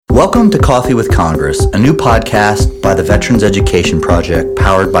Welcome to Coffee with Congress, a new podcast by the Veterans Education Project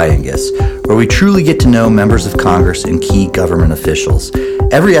powered by Angus, where we truly get to know members of Congress and key government officials.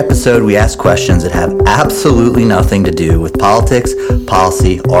 Every episode, we ask questions that have absolutely nothing to do with politics,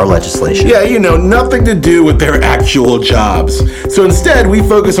 policy, or legislation. Yeah, nothing to do with their actual jobs. So instead, we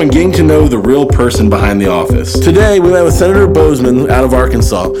focus on getting to know the real person behind the office. Today, we met with Senator Boozman out of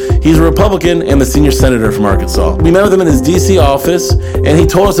Arkansas. He's a Republican and the senior senator from Arkansas. We met with him in his D.C. office, and he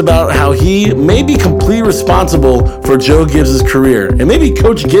told us about how he may be completely responsible for Joe Gibbs' career, and maybe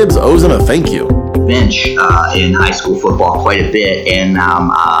Coach Gibbs owes him a thank you. Bench in high school football quite a bit, and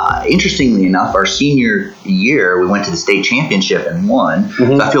interestingly enough, our senior year we went to the state championship and won.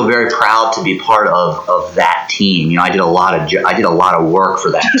 Mm-hmm. So I feel very proud to be part of that team. I did a lot of work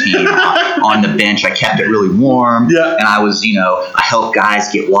for that team on the bench. I kept it really warm, and I was I helped guys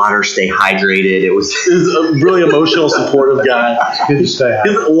get water, stay hydrated. It was a really emotional, supportive guy. Good to stay hydrated.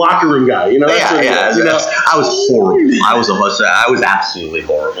 He's a locker room guy. I was horrible. I was absolutely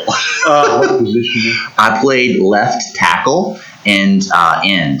horrible. What position? I played left tackle and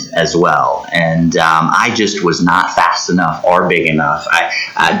end as well, and I just was not fast enough or big enough.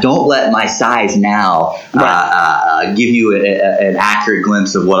 I don't let my size now give you an accurate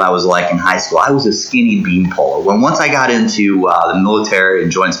glimpse of what I was like in high school. I was a skinny beanpole. Once I got into the military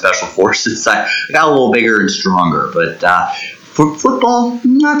and joined Special Forces, I got a little bigger and stronger, but for football,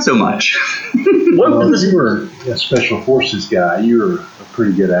 not so much. Because you were a Special Forces guy, you were a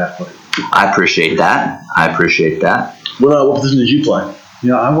pretty good athlete. I appreciate that. What position did you play?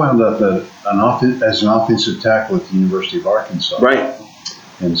 I wound up as an offensive tackle at the University of Arkansas. Right.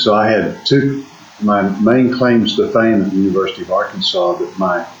 And so I had my main claims to fame at the University of Arkansas, that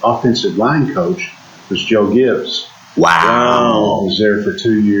my offensive line coach was Joe Gibbs. Wow. He was there for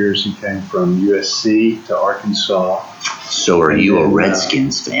 2 years. He came from USC to Arkansas. So are you a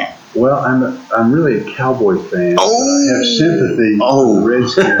Redskins fan? Well, I'm really a Cowboy fan. Oh. I have sympathy for the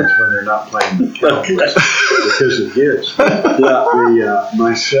Redskins when they're not playing the Cowboys because of Gibbs.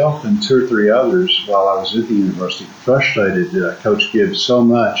 Myself and 2 or 3 others, while I was at the university, frustrated Coach Gibbs so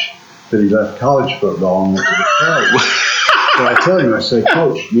much that he left college football and went to the pros. So I tell him, I say,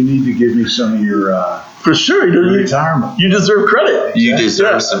 Coach, you need to give me some of your for sure, retirement. You deserve credit. You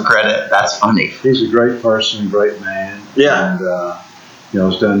deserve some credit. That's funny. He's a great person, great man. Yeah. And,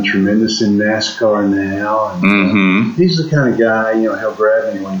 has done tremendous in NASCAR now. And he's the kind of guy, he'll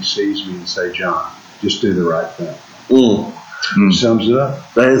grab me when he sees me and say, John, just do the right thing. Sums it up.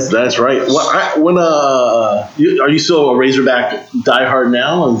 That's right. Are you still a Razorback diehard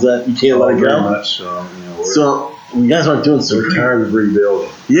now? Is that you can't let it go? Very much so. So you guys aren't doing so great. We're tired of rebuilding.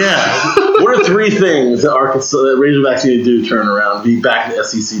 Yeah. What are 3 things that Razorbacks need to do to turn around, be back in the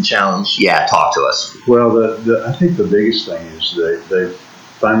SEC challenge? Yeah, talk to us. Well, I think the biggest thing is they've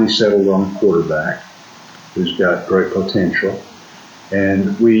finally settled on a quarterback who's got great potential.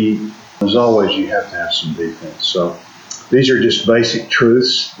 And as always, you have to have some defense. So these are just basic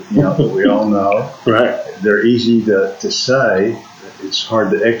truths, that we all know. Right. They're easy to say. It's hard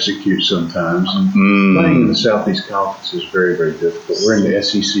to execute sometimes. Playing in the Southeast Conference is very, very difficult. We're in the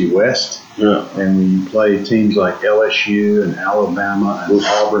SEC West, and when you play teams like LSU and Alabama and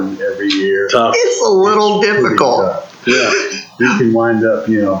Auburn every year, it's a little difficult. Tough. Yeah, you can wind up,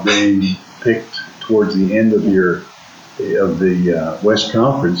 being picked towards the end of the West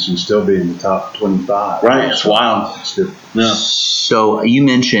Conference and still be in the top 25. Right, it's wild. Yeah. So you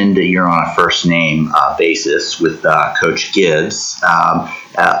mentioned that you're on a first name basis with Coach Gibbs.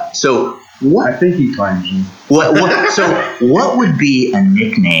 So what? I think he claims you. What would be a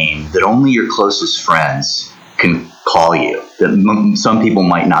nickname that only your closest friends can call you that some people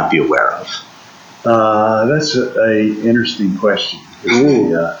might not be aware of? That's a interesting question.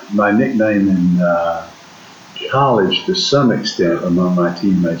 My nickname in college, to some extent, among my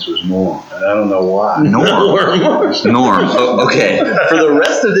teammates was Norm, and I don't know why. Norm. Oh, okay. For the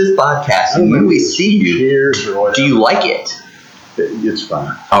rest of this podcast, when we see you, cheers or whatever, do you like it? It's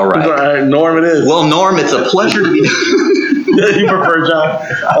fine. All right. Norm it is. Well, Norm, it's a pleasure to be. You prefer John?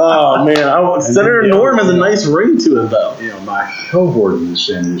 Oh man, Senator Norm has a nice ring to it, though. My cohort in the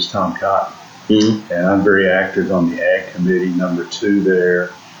Senate is Tom Cotton, and I'm very active on the Ag Committee, number 2 there.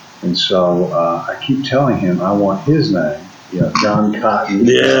 And so I keep telling him I want his name, John Cotton.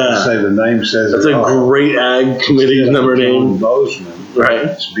 Yeah. Say the name says that's it a all. Great Ag Committee number name. Boozman. Right.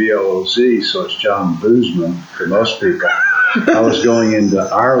 It's Booz, so it's John Boozman for most people. I was going into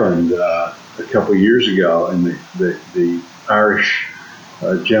Ireland a couple years ago, and the Irish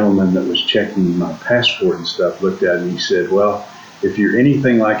gentleman that was checking my passport and stuff looked at me and he said, well, if you're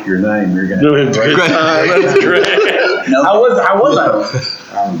anything like your name, you're going to have a great time. That's great. How was I?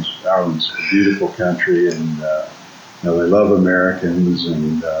 Ireland's a beautiful country, and they love Americans,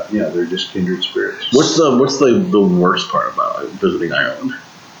 and they're just kindred spirits. What's the worst part about visiting Ireland?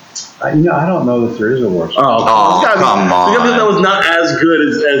 I don't know that there is a worst. Come on! Because that was not as good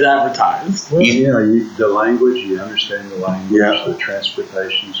as advertised. Well, the language, you understand the language. Yeah. The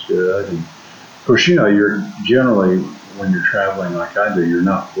transportation's good, and of course, you're generally, when you're traveling like I do, you're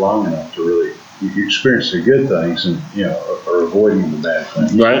not long enough to really. You experience the good things and are avoiding the bad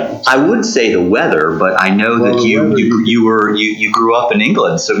things. Right. I would say the weather, but I know that you grew up in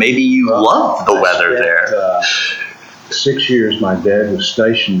England, so maybe you love the weather there. 6 years, my dad was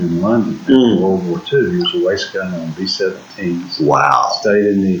stationed in London after World War II. He was a waist gunner on B-17s. Wow.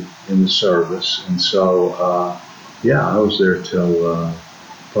 Stayed in the service, and so I was there till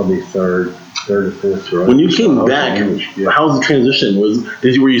probably third or fourth grade. When you came back, how was the transition?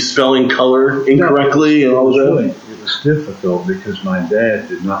 Were you spelling color incorrectly and all of that? It was difficult because my dad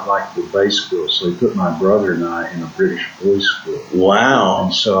did not like the base school, so he put my brother and I in a British boys' school. Wow!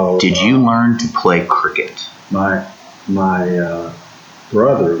 And so, did you learn to play cricket? My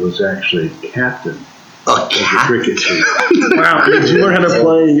brother was actually captain of the cricket team. Wow! Did you learn how to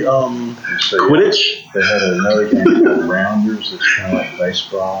play Quidditch? They had another game called Rounders. It's kind of like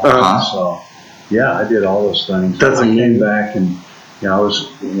baseball. So, I did all those things. That's I came back and I was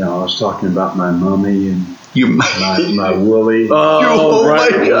talking about my mummy and my woolly. Oh my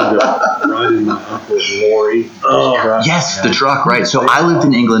God! Riding my uncle's lorry. Yes, the truck. Right. So I lived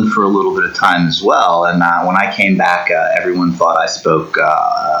in England for a little bit of time as well, and when I came back, everyone thought I spoke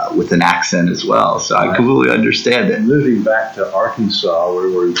with an accent as well. So I completely understand it. Moving back to Arkansas, where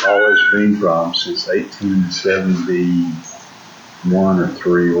we've always been from since 1871 or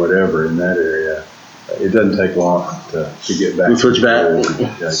 3, whatever, in that area. It doesn't take long to get back. We switch back.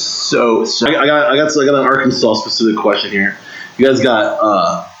 So I got an Arkansas specific question here. You guys got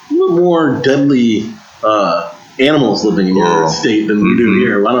a little more deadly animals living in your state than we do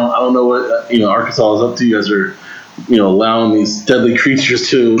here. I don't know what Arkansas is up to. You guys are allowing these deadly creatures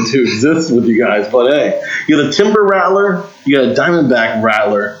to exist with you guys. But hey, you got a timber rattler, you got a diamondback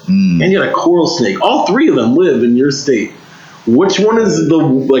rattler, and you got a coral snake. All 3 of them live in your state. Which one is the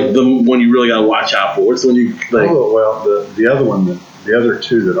one you really got to watch out for? What's the one you like? Oh, well, the other one, the other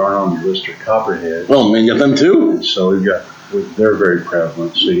 2 that aren't on your list are copperhead. Oh man, you got them too? And so they're very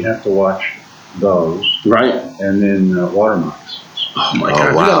prevalent. So you have to watch those. Right. And then water moccasins. Oh my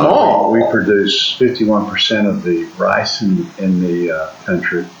God, wow. We got them all. We produce 51% of the rice in the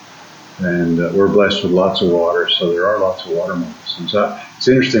country. And we're blessed with lots of water, so there are lots of water moccasins. It's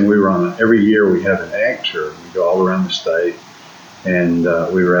interesting, every year we have an ag tour. We go all around the state. And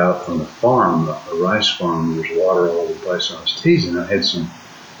we were out on the farm, a rice farm. There's water all over the place. And I was teasing. I had some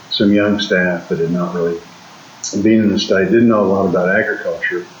young staff that had not really been in the state, didn't know a lot about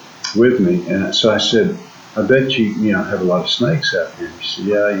agriculture with me. And so I said, I bet you have a lot of snakes out here. He said,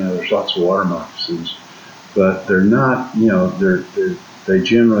 yeah, there's lots of water moccasins, but they're not, they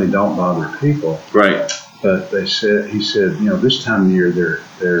generally don't bother people. Right. But he said, this time of year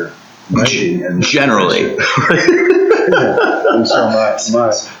they're mating. And generally. And so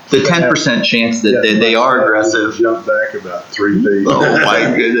the 10% chance that they are aggressive. Jumped back about 3 feet. Oh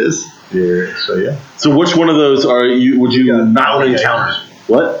my goodness! Yeah. So which one of those would you not want to encounter?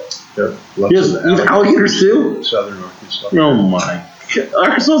 What? Yes, alligators too. Southern Arkansas. Oh my!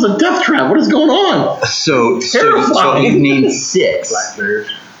 Arkansas is a death trap. What is going on? So you need 6. Black bears.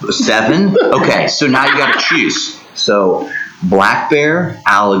 7. Okay, so now you got to choose. So black bear,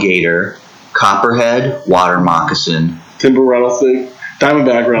 alligator, copperhead, water moccasin, timber rattlesnake,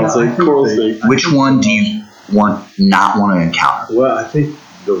 diamondback rattlesnake, coral snake. Which one do you not want to encounter? Well, I think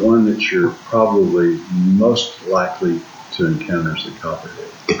the one that you're probably most likely to encounter is the copperhead.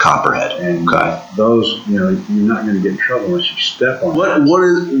 The copperhead. And those, you're not going to get in trouble unless you step on them.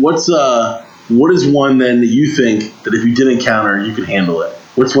 What is one then that you think that if you did encounter, you could handle it?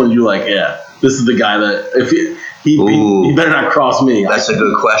 Which one you like? Yeah, this is the guy that if he better not cross me. That's a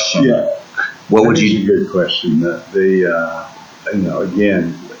good question. Yeah. What would you? That's a good question.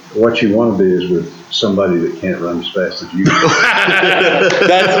 Again, what you want to be is with somebody that can't run as fast as you. That is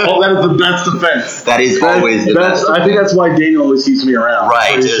the best defense. That is always the best. I think that's why Daniel always keeps me around.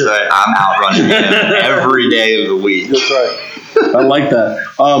 Right. I'm out running him every day of the week. That's right. I like that.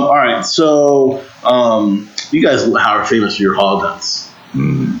 All right. So you guys are famous for your hog hunts.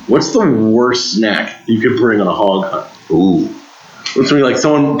 What's the worst snack you could bring on a hog hunt? Ooh. What's when like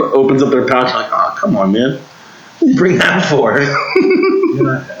someone opens up their pouch like, oh, come on, man. What do you bring that for? I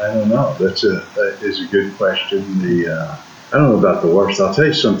don't know. That is a good question. I don't know about the worst. I'll tell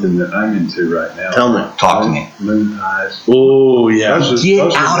you something that I'm into right now. Tell me. Talk to me. Moon pies. Oh, yeah.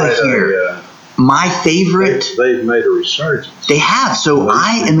 Get out of here. My favorite. They've made a resurgence. They have. So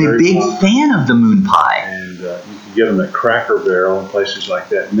I am a big fan of the moon pie. And you can get them at Cracker Barrel and places like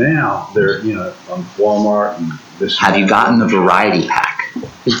that. Now they're on Walmart and this. Have you gotten the variety pack?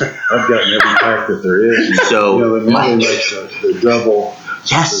 I've gotten every pack that there is. So they make the double.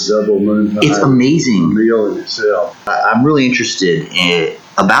 Yes, the double moon pie. It's amazing. Meal in itself. I'm really interested in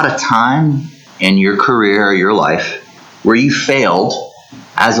about a time in your career or your life where you failed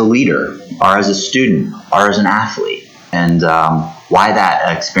as a leader or as a student or as an athlete, and why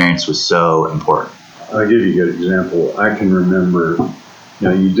that experience was so important. I'll give you a good example. I can remember,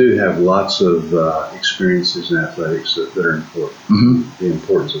 you do have lots of experiences in athletics that are important, the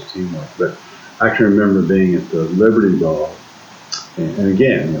importance of teamwork. But I can remember being at the Liberty Bowl, and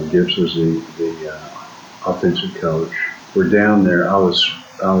again, Gibbs was the offensive coach. We're down there. I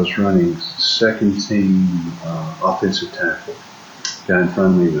was running second team offensive tackle. The guy in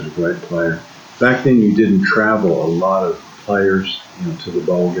front of me was a great player. Back then, you didn't travel a lot of players, to the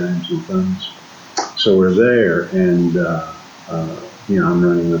bowl games and things. So we're there, and I'm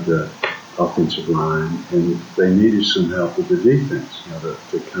running with the offensive line, and they needed some help with the defense,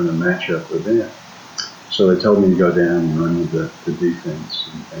 to kind of match up with them. So they told me to go down and run with the defense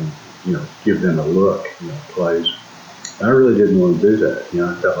and give them a look, plays. I really didn't want to do that.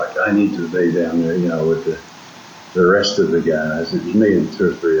 I felt like I need to be down there, with the rest of the guys. It was me and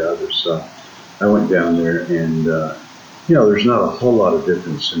two or three others. So I went down there, and there's not a whole lot of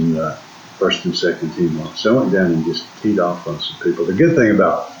difference in first and second team off. So I went down and just teed off on some people. The good thing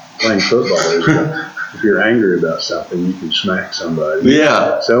about playing football is that if you're angry about something, you can smack somebody.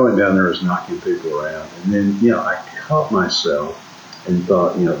 Yeah. So I went down there and was knocking people around. And then, I caught myself and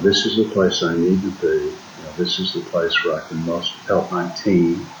thought, this is the place I need to be. This is the place where I can most help my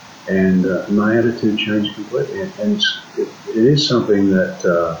team. And my attitude changed completely. And it is something that,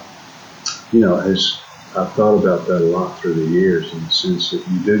 I've thought about that a lot through the years, in the sense that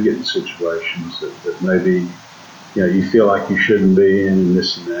you do get in situations that maybe, you feel like you shouldn't be in, and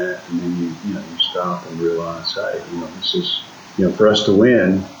this and that, and then you stop and realize, hey, this is, for us to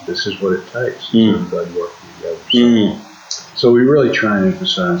win, this is what it takes. Everybody working together. So we really try and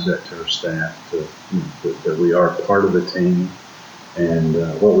emphasize that to our staff, that we are part of the team, and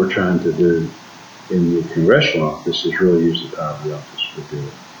what we're trying to do in the congressional office is really use the power of the office for good.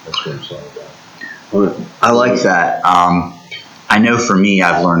 That's what it's all about. I like that. I know for me,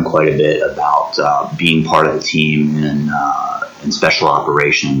 I've learned quite a bit about being part of the team in special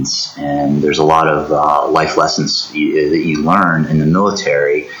operations, and there's a lot of life lessons that you learn in the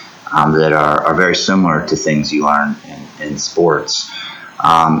military that are very similar to things you learn in sports.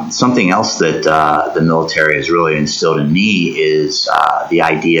 Something else that the military has really instilled in me is the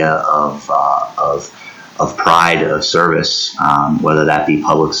idea of pride of service, whether that be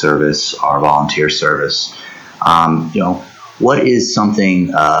public service or volunteer service. What is something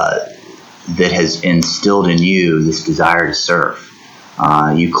that has instilled in you this desire to serve?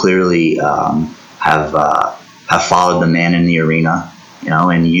 You clearly have followed the man in the arena,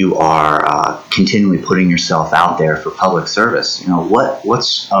 and you are continually putting yourself out there for public service.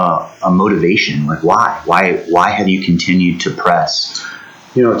 What's a motivation? Like, why have you continued to press?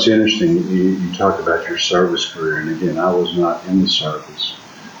 It's interesting. You talk about your service career, and again, I was not in the service,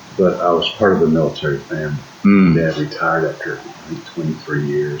 but I was part of the military family. Dad retired after, I think, 23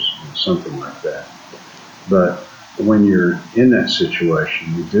 years, something like that. But when you're in that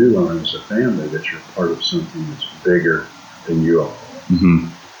situation, you do learn as a family that you're part of something that's bigger than you are.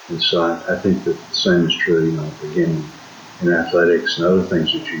 And so I think that the same is true, again, in athletics and other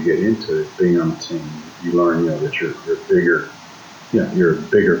things that you get into, being on a team, you learn, that you're bigger. You're a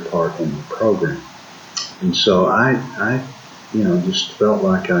bigger part in the program. And so I just felt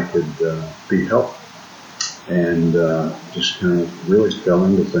like I could be helpful, and just kind of really fell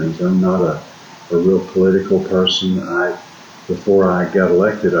into things. I'm not a real political person. Before I got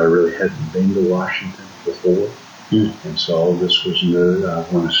elected, I really hadn't been to Washington before. And so all of this was new. I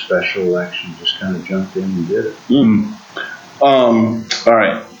won a special election, just kind of jumped in and did it. All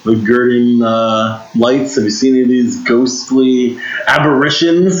right. The Gurdon lights. Have you seen any of these ghostly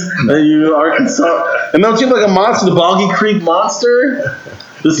apparitions that you Arkansas? And don't you have like a monster, the Boggy Creek Monster?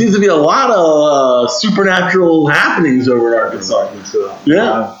 There seems to be a lot of supernatural happenings over in Arkansas.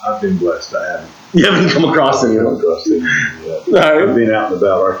 Yeah. I've been blessed. I haven't. You haven't come across any yet. Right. I've been out and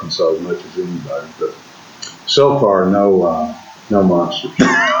about Arkansas as much as anybody, but so far, no monsters.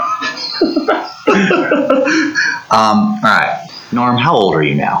 All right. Norm, how old are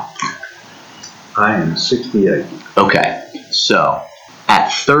you now? I am 68. Okay. So,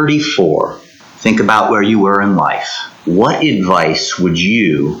 at 34, think about where you were in life. What advice would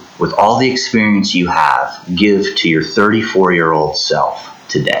you, with all the experience you have, give to your 34-year-old self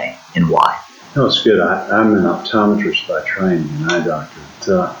today, and why? No, it's good. I'm an optometrist by training, an eye doctor.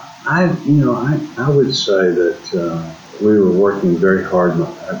 I would say that we were working very hard.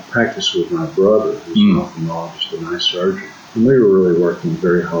 I practiced with my brother, who's an ophthalmologist and eye surgeon, and we were really working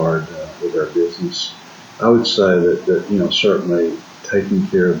very hard with our business. I would say that certainly taking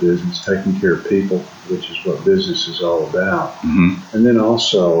care of business, taking care of people, which is what business is all about. Mm-hmm. And then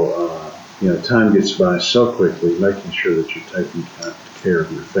also, time gets by so quickly, making sure that you're taking care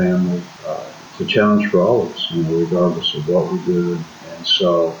of your family. It's a challenge for all of us, regardless of what we do. And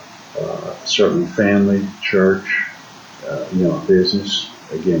so, certainly family, church, business,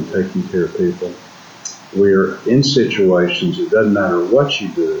 again, taking care of people. We're in situations, it doesn't matter what you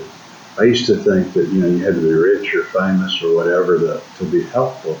do. I used to think that, you had to be rich or famous or whatever to be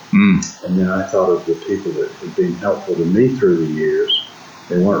helpful. And then I thought of the people that had been helpful to me through the years.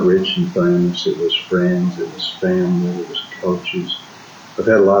 They weren't rich and famous. It was friends. It was family. It was coaches.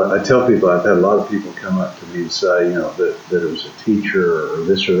 I tell people I've had a lot of people come up to me and say, that it was a teacher or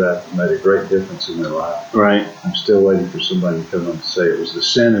this or that made a great difference in their life. Right. I'm still waiting for somebody to come up and say it was the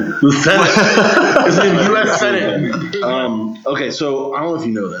senator. The Senate. It's the U.S. Senate. Okay, so I don't know if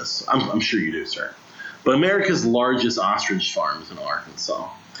you know this. I'm sure you do, sir. But America's largest ostrich farm is in Arkansas.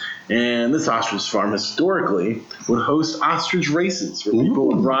 And this ostrich farm historically would host ostrich races where people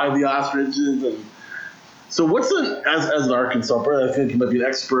would ride the ostriches. And so what's as an Arkansas person, I think you might be an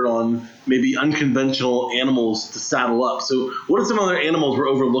expert on maybe unconventional animals to saddle up. So what are some other animals we're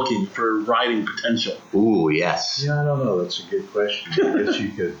overlooking for riding potential? Ooh, yes. Yeah, I don't know. That's a good question. I guess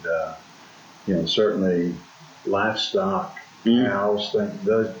you could, certainly livestock, cows,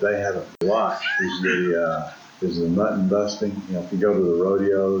 they have a watch. Is the mutton busting. If you go to the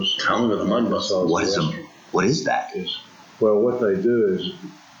rodeos. Tell me about the mutton busting. What is that? Well, what they do is,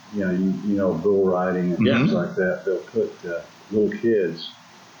 bull riding and things like that. They'll put little kids,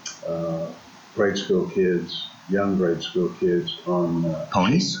 grade school kids, young grade school kids on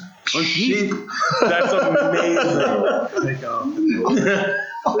ponies. On sheep. That's amazing. Take off.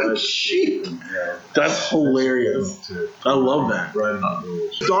 Sheep. That's hilarious. I love that.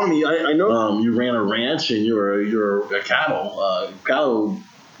 Tommy, I know you ran a ranch and you're a cattle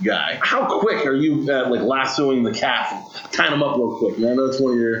guy. How quick are you at lassoing the calf and tying them up real quick? I know it's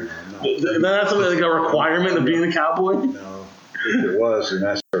one of your. That's something like a requirement of being a cowboy. No, if it was, then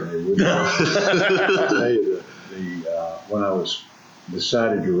I certainly would. I'll tell you when I was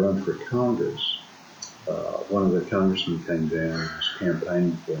decided to run for Congress. One of the congressmen came down and was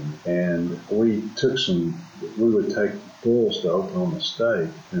campaigning for me, and we would take bulls to Oklahoma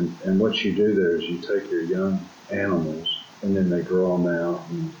State, and what you do there is you take your young animals, and then they grow them out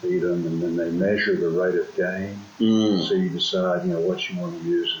and feed them, and then they measure the rate of gain, so you decide, what you want to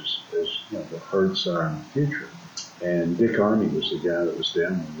use as the herd size in the future. And Dick Armey was the guy that was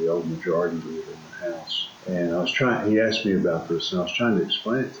down there, the old majority leader in the House, and he asked me about this, and I was trying to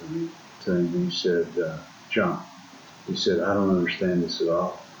explain it to him, and he said, John, he said, I don't understand this at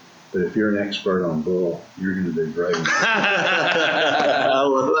all, but if you're an expert on bull, you're going to do great. That's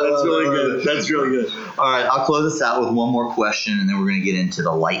really good. That's really good. All right, I'll close this out with one more question, and then we're going to get into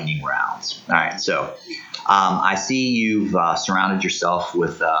the lightning rounds. All right, so I see you've surrounded yourself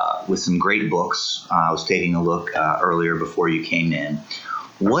with some great books. I was taking a look earlier before you came in.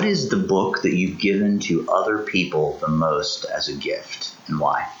 What is the book that you've given to other people the most as a gift, and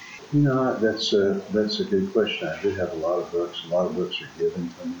why? That's a good question. I do have a lot of books. A lot of books are given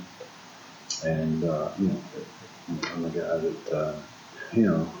to me. And, I'm a guy that,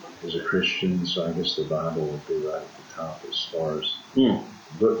 is a Christian, so I guess the Bible would be right at the top as far as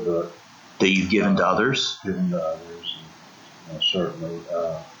book. That you've given to others? Given to others, and, certainly.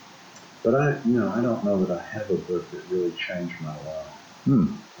 But I don't know that I have a book that really changed my life.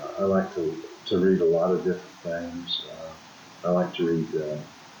 I like to read a lot of different things. I like to read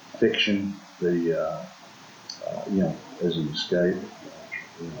fiction, as an escape.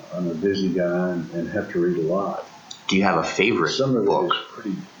 I'm a busy guy and have to read a lot. Do you have a favorite Some of book? it is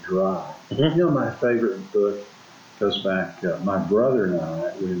pretty dry. My favorite book goes back. My brother and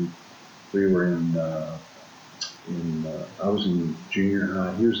I, when we were I was in junior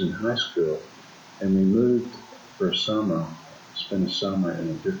high. He was in high school, and we moved for a summer. Spent a summer in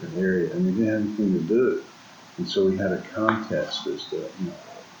a different area, and we didn't have anything to do, and so we had a contest as to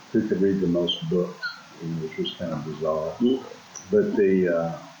who could read the most books, which was kind of bizarre. But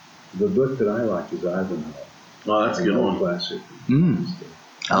the book that I like is Ivanhoe. Oh, that's a good one. Classic.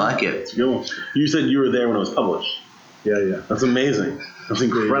 I like it. It's a good one. You said you were there when it was published. Yeah. That's amazing. That's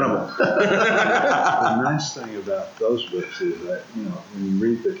incredible. The nice thing about those books is that, when you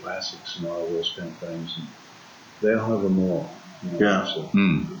read the classics and all those kind of things, and they all have a moral. Yeah. So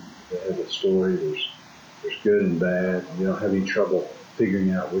they have a story. There's good and bad. You don't have any trouble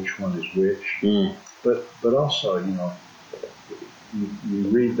figuring out which one is which. But also, you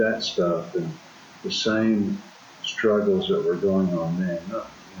read that stuff and the same struggles that were going on then,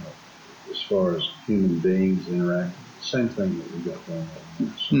 as far as human beings interacting, the same thing that we got going on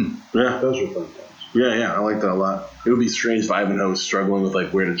now. So those are fun things. Yeah, I like that a lot. It would be strange if Ivanhoe was struggling with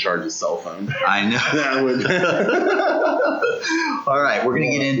where to charge his cell phone. I know. That would. All right, we're gonna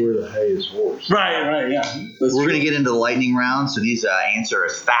get in. Where the hay is horse. Right, yeah. We're gonna get into the lightning round. So these answer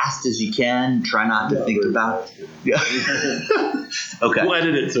as fast as you can. Try not to think about it. Yeah. Okay. We'll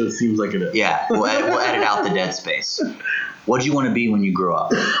edit it so it seems like it is. Yeah, we'll edit out the dead space. What did you want to be when you grew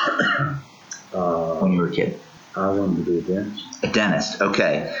up? When you were a kid? I wanted to be a dentist. A dentist.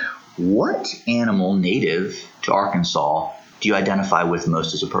 Okay. What animal native to Arkansas do you identify with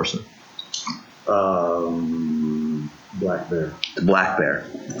most as a person? Black bear. The black bear.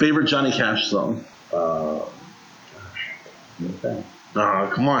 Favorite Johnny Cash song? Okay. Oh,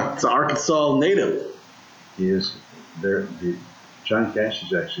 come on. It's an Arkansas native. He is. Johnny Cash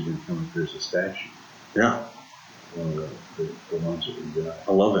is actually going to come up here as a statue. Yeah. One of the ones that we got.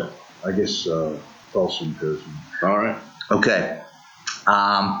 I love it. I guess Folsom goes. All right. Okay.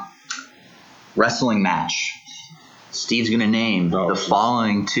 Wrestling match. Steve's going to name the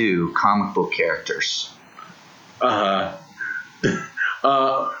following 2 comic book characters. We're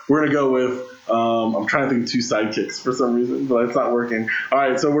going to go with, I'm trying to think of 2 sidekicks for some reason, but it's not working. All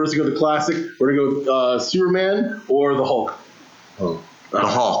right, so we're just going to go with the classic. We're going to go with Superman or the Hulk. Oh. The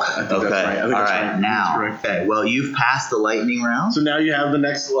Hulk. I think Okay. that's right. All right. Now. Okay. Well, you've passed the lightning round. So now you have the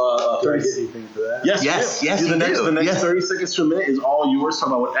next 30 anything for that? Yes. you The next do. 30 seconds to a minute is all yours. Talk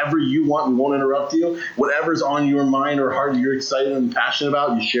about whatever you want. We won't interrupt you. Whatever's on your mind or heart you're excited and passionate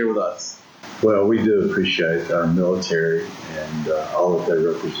about, you share with us. Well, we do appreciate our military and all that they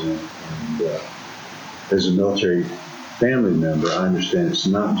represent. And as a military family member, I understand it's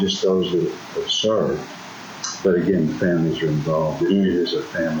not just those that have served, but again, the families are involved. It is a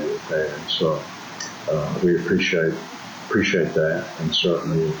family affair, and so we appreciate that, and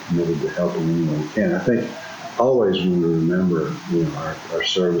certainly are committed to helping anyone we can. I think always when we remember, our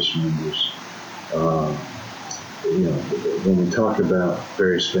service members, when we talk about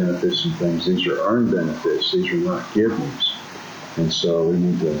various benefits and things, these are earned benefits. These are not givens, and so we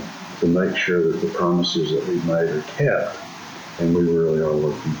need to make sure that the promises that we've made are kept. And we really are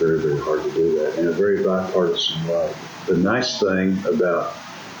working very, very hard to do that in a very bipartisan way. The nice thing about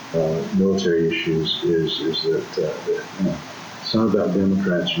military issues is that it's not about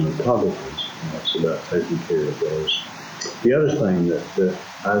Democrats and Republicans. It's about taking care of those. The other thing that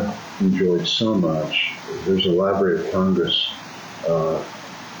I've enjoyed so much, there's a Library of Congress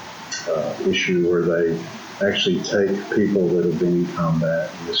issue where they actually take people that have been in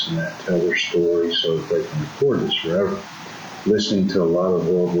combat and this and that, tell their story so that they can record this forever. Listening to a lot of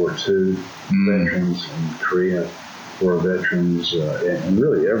World War II veterans and Korea War veterans and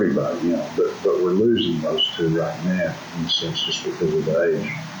really everybody, but we're losing those 2 right now in a sense just because of the age.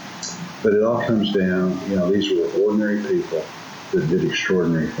 But it all comes down, these were ordinary people that did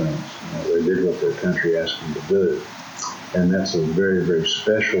extraordinary things. They did what their country asked them to do. And that's a very, very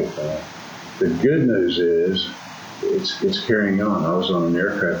special thing. The good news is it's carrying on. I was on an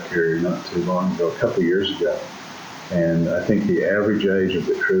aircraft carrier not too long ago, a couple of years ago. And I think the average age of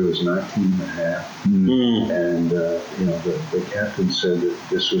the crew is 19 and a half. And, the captain said that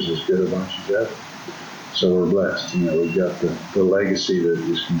this was as good a bunch as ever. So we're blessed. We've got the legacy that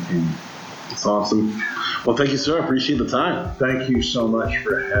is continuing. It's awesome. Well, thank you, sir. I appreciate the time. Thank you so much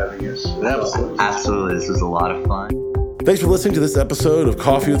for having us. Absolutely. This was a lot of fun. Thanks for listening to this episode of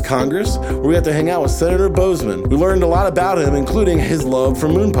Coffee with Congress, where we got to hang out with Senator Boozman. We learned a lot about him, including his love for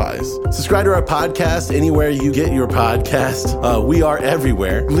moon pies. Subscribe to our podcast anywhere you get your podcast. We are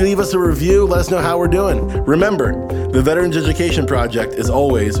everywhere. Leave us a review. Let us know how we're doing. Remember, the Veterans Education Project is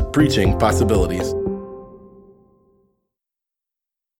always preaching possibilities.